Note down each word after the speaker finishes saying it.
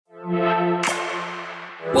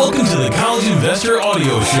Welcome to the College Investor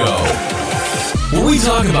Audio Show, where we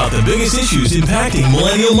talk about the biggest issues impacting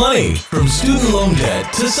millennial money, from student loan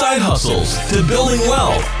debt to side hustles to building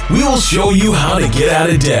wealth. We will show you how to get out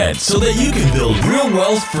of debt so that you can build real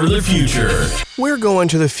wealth for the future. We're going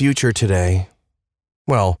to the future today.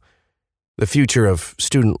 Well, the future of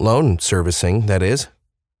student loan servicing, that is.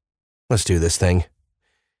 Let's do this thing.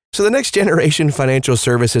 So the Next Generation Financial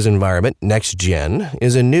Services Environment, Next Gen,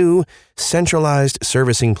 is a new centralized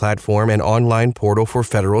servicing platform and online portal for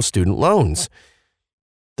federal student loans.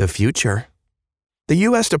 The future. The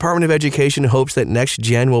U.S. Department of Education hopes that Next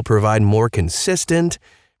Gen will provide more consistent,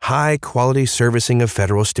 high-quality servicing of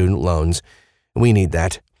federal student loans. We need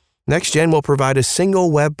that. Next Gen will provide a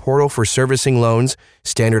single web portal for servicing loans,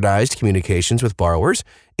 standardized communications with borrowers,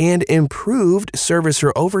 and improved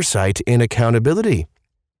servicer oversight and accountability.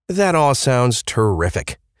 That all sounds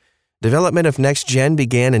terrific. Development of Next Gen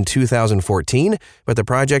began in 2014, but the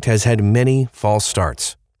project has had many false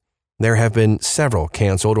starts. There have been several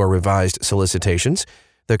canceled or revised solicitations.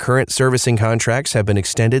 The current servicing contracts have been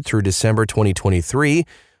extended through December 2023,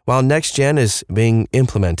 while Next Gen is being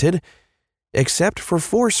implemented, except for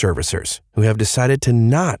 4 servicers who have decided to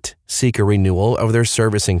not seek a renewal of their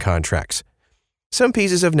servicing contracts. Some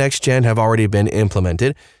pieces of Next Gen have already been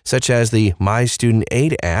implemented, such as the My Student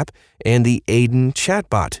Aid app and the Aiden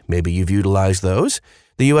chatbot. Maybe you've utilized those.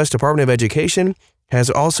 The U.S. Department of Education has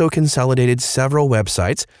also consolidated several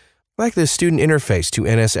websites, like the Student Interface to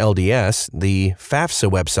NSLDS, the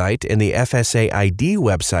FAFSA website, and the FSA ID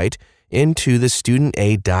website, into the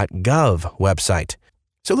studentaid.gov website.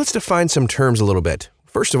 So let's define some terms a little bit.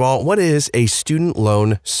 First of all, what is a student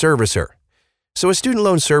loan servicer? So a student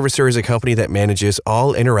loan servicer is a company that manages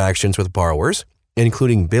all interactions with borrowers,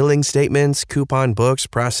 including billing statements, coupon books,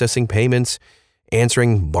 processing payments,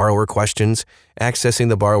 answering borrower questions, accessing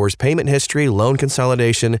the borrower's payment history, loan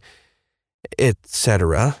consolidation,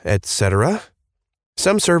 etc., etc.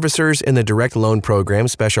 Some servicers in the direct loan program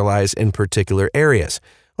specialize in particular areas,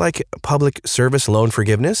 like public service loan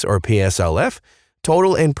forgiveness, or PSLF,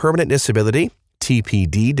 total and permanent disability,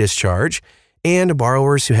 TPD discharge, and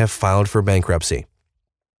borrowers who have filed for bankruptcy.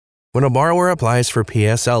 When a borrower applies for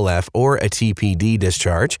PSLF or a TPD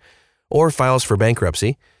discharge, or files for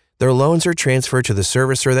bankruptcy, their loans are transferred to the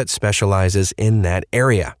servicer that specializes in that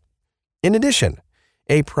area. In addition,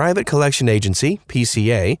 a private collection agency,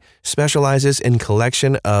 PCA, specializes in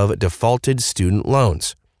collection of defaulted student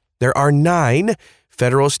loans. There are 9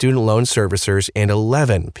 federal student loan servicers and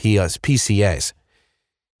 11 PCAs.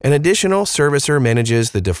 An additional servicer manages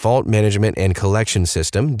the Default Management and Collection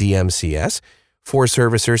System, DMCS. 4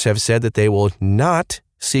 servicers have said that they will not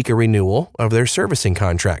seek a renewal of their servicing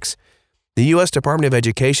contracts. The U.S. Department of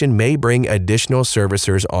Education may bring additional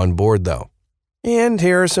servicers on board, though. And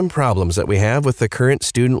here are some problems that we have with the current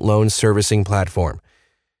student loan servicing platform.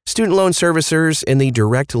 Student loan servicers in the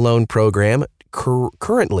direct loan program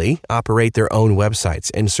currently operate their own websites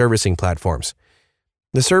and servicing platforms.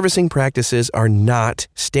 The servicing practices are not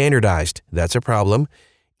standardized. That's a problem.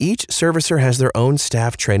 Each servicer has their own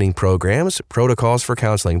staff training programs, protocols for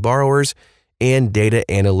counseling borrowers, and data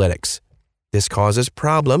analytics. This causes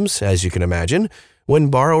problems, as you can imagine, when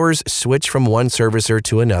borrowers switch from one servicer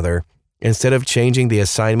to another. Instead of changing the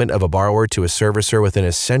assignment of a borrower to a servicer within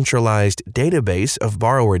a centralized database of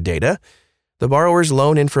borrower data, the borrower's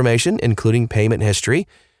loan information, including payment history,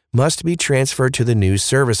 must be transferred to the new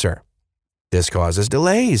servicer. This causes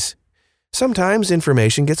delays. Sometimes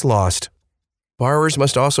information gets lost. Borrowers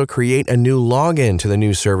must also create a new login to the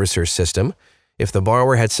new servicer system. If the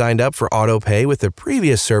borrower had signed up for autopay with the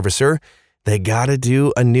previous servicer, they gotta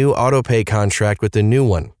do a new autopay contract with the new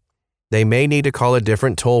one. They may need to call a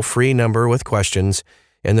different toll-free number with questions,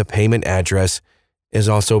 and the payment address is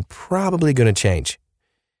also probably going to change.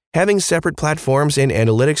 Having separate platforms and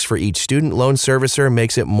analytics for each student loan servicer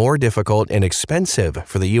makes it more difficult and expensive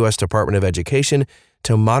for the U.S. Department of Education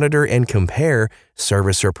to monitor and compare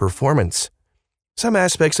servicer performance. Some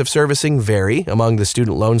aspects of servicing vary among the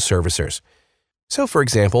student loan servicers. So, for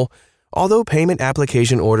example, although payment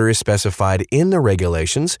application order is specified in the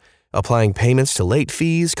regulations, applying payments to late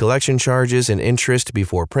fees, collection charges, and interest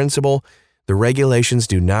before principal, the regulations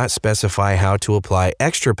do not specify how to apply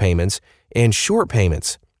extra payments and short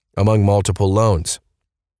payments among multiple loans.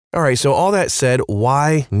 All right, so all that said,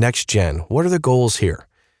 why Next Gen? What are the goals here?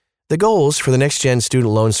 The goals for the Next Gen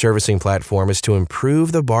student loan servicing platform is to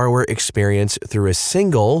improve the borrower experience through a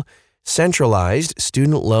single, centralized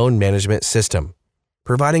student loan management system.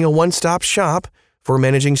 Providing a one-stop shop for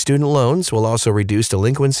managing student loans will also reduce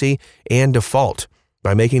delinquency and default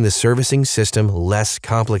by making the servicing system less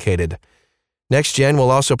complicated. Next Gen will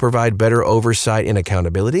also provide better oversight and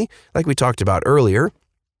accountability, like we talked about earlier,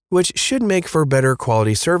 which should make for better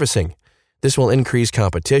quality servicing. This will increase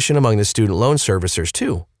competition among the student loan servicers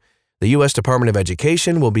too. The U.S. Department of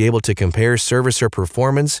Education will be able to compare servicer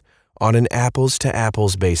performance on an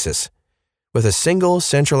apples-to-apples basis. With a single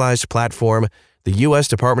centralized platform, the U.S.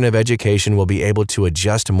 Department of Education will be able to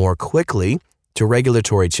adjust more quickly to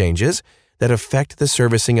regulatory changes that affect the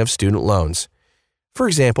servicing of student loans. For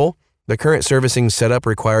example, the current servicing setup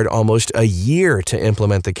required almost a year to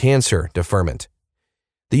implement the cancer deferment.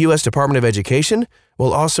 The U.S. Department of Education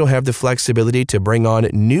will also have the flexibility to bring on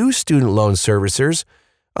new student loan servicers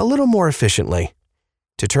a little more efficiently,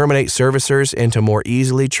 to terminate servicers and to more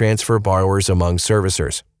easily transfer borrowers among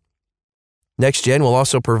servicers. Next Gen will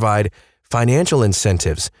also provide financial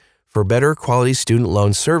incentives for better quality student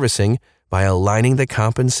loan servicing by aligning the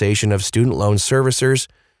compensation of student loan servicers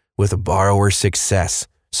with borrower success.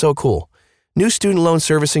 So cool. New student loan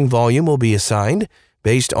servicing volume will be assigned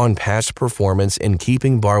based on past performance in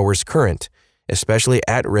keeping borrowers current, especially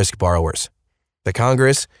at-risk borrowers. The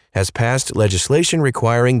Congress has passed legislation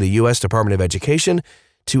requiring the U.S. Department of Education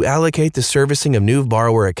to allocate the servicing of new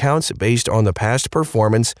borrower accounts based on the past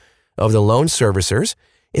performance of the loan servicers,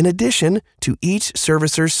 in addition to each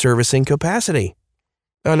servicer's servicing capacity.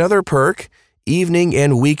 Another perk, evening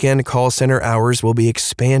and weekend call center hours will be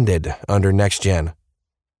expanded under Next Gen.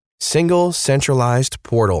 Single centralized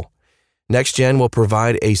portal. Next Gen will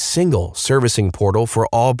provide a single servicing portal for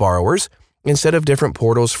all borrowers instead of different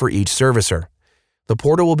portals for each servicer. The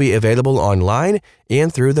portal will be available online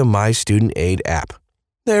and through the My Student Aid app.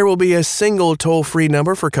 There will be a single toll-free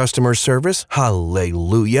number for customer service.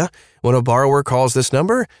 Hallelujah! When a borrower calls this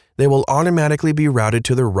number, they will automatically be routed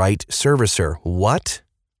to the right servicer. What?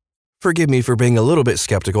 Forgive me for being a little bit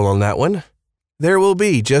skeptical on that one. There will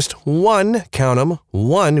be just one, count 'em,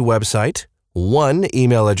 one website, one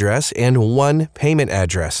email address, and one payment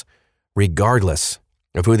address, regardless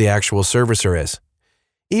of who the actual servicer is.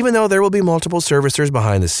 Even though there will be multiple servicers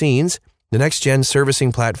behind the scenes, the Next Gen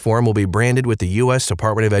servicing platform will be branded with the U.S.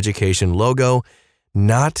 Department of Education logo,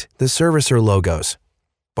 not the servicer logos.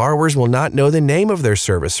 Borrowers will not know the name of their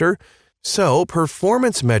servicer, so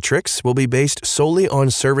performance metrics will be based solely on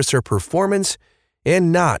servicer performance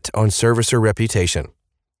and not on servicer reputation.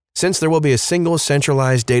 Since there will be a single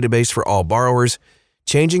centralized database for all borrowers,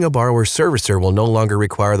 changing a borrower's servicer will no longer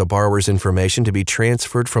require the borrower's information to be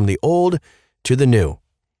transferred from the old to the new.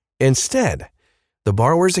 Instead, the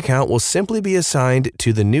borrower's account will simply be assigned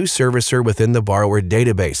to the new servicer within the borrower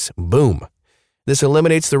database. Boom! This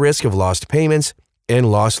eliminates the risk of lost payments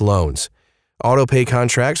and lost loans. Auto-pay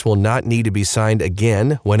contracts will not need to be signed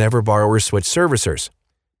again whenever borrowers switch servicers.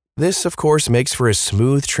 This, of course, makes for a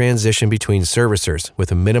smooth transition between servicers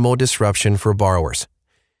with minimal disruption for borrowers.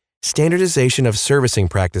 Standardization of servicing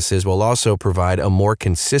practices will also provide a more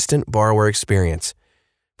consistent borrower experience.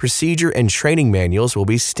 Procedure and training manuals will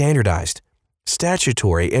be standardized.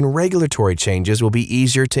 Statutory and regulatory changes will be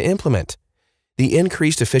easier to implement. The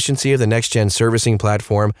increased efficiency of the Next Gen servicing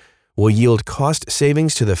platform will yield cost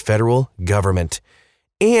savings to the federal government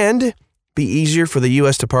and be easier for the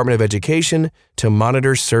U.S. Department of Education to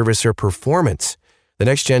monitor servicer performance. The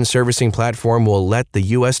Next Gen servicing platform will let the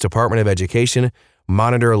U.S. Department of Education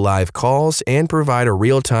monitor live calls and provide a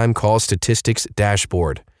real-time call statistics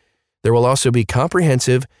dashboard. There will also be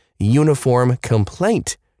comprehensive, uniform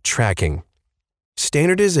complaint tracking.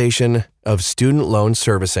 Standardization of student loan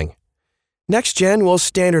servicing. Next Gen will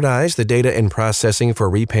standardize the data and processing for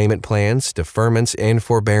repayment plans, deferments, and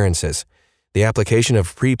forbearances. The application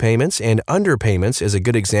of prepayments and underpayments is a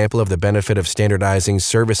good example of the benefit of standardizing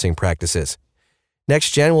servicing practices.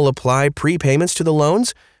 Next Gen will apply prepayments to the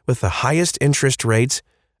loans with the highest interest rates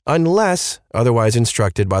unless otherwise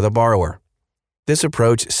instructed by the borrower. This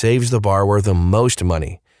approach saves the borrower the most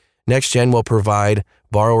money. Next Gen will provide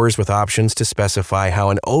borrowers with options to specify how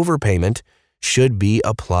an overpayment should be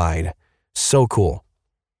applied. So cool.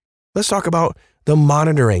 Let's talk about the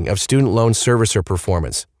monitoring of student loan servicer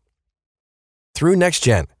performance. Through Next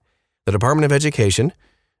Gen, the Department of Education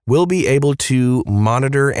will be able to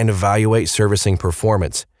monitor and evaluate servicing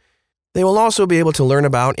performance. They will also be able to learn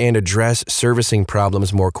about and address servicing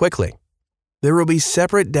problems more quickly. There will be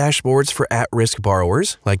separate dashboards for at-risk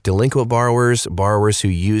borrowers, like delinquent borrowers, borrowers who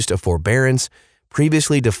used a forbearance,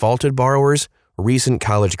 previously defaulted borrowers, recent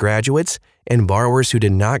college graduates, and borrowers who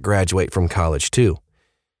did not graduate from college too.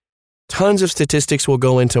 Tons of statistics will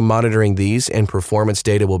go into monitoring these, and performance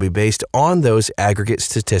data will be based on those aggregate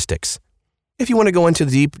statistics. If you want to go into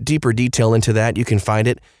deeper detail into that, you can find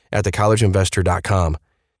it at thecollegeinvestor.com.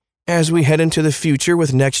 As we head into the future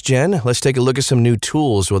with Next Gen, let's take a look at some new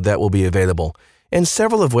tools that will be available, and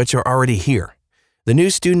several of which are already here. The new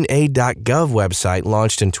studentaid.gov website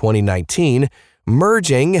launched in 2019,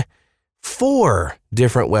 merging 4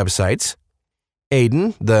 different websites.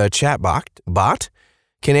 Aiden, the chatbot,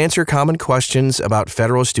 can answer common questions about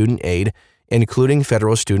federal student aid, including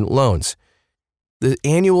federal student loans. The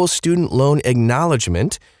annual student loan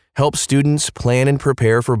acknowledgement helps students plan and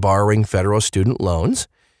prepare for borrowing federal student loans.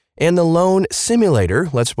 And the loan simulator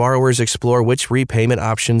lets borrowers explore which repayment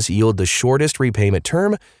options yield the shortest repayment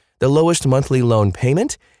term, the lowest monthly loan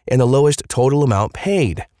payment, and the lowest total amount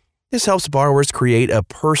paid. This helps borrowers create a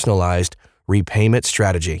personalized repayment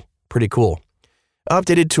strategy. Pretty cool.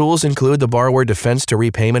 Updated tools include the Borrower Defense to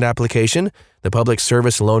Repayment application, the Public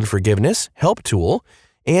Service Loan Forgiveness Help tool,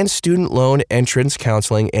 and student loan entrance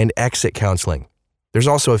counseling and exit counseling. There's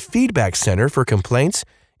also a feedback center for complaints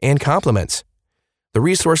and compliments. The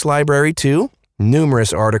resource library, too,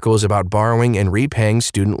 numerous articles about borrowing and repaying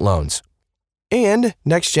student loans. And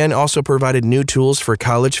NextGen also provided new tools for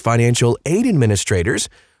college financial aid administrators,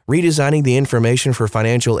 redesigning the information for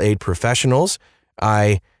financial aid professionals,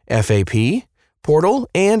 IFAP, portal,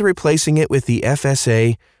 and replacing it with the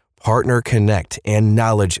FSA Partner Connect and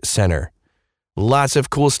Knowledge Center. Lots of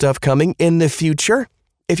cool stuff coming in the future.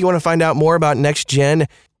 If you want to find out more about NextGen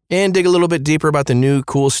and dig a little bit deeper about the new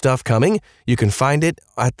cool stuff coming, you can find it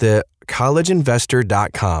at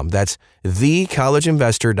thecollegeinvestor.com. That's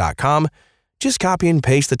thecollegeinvestor.com. Just copy and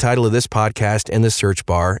paste the title of this podcast in the search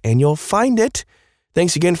bar, and you'll find it.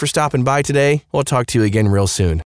 Thanks again for stopping by today. We'll talk to you again real soon.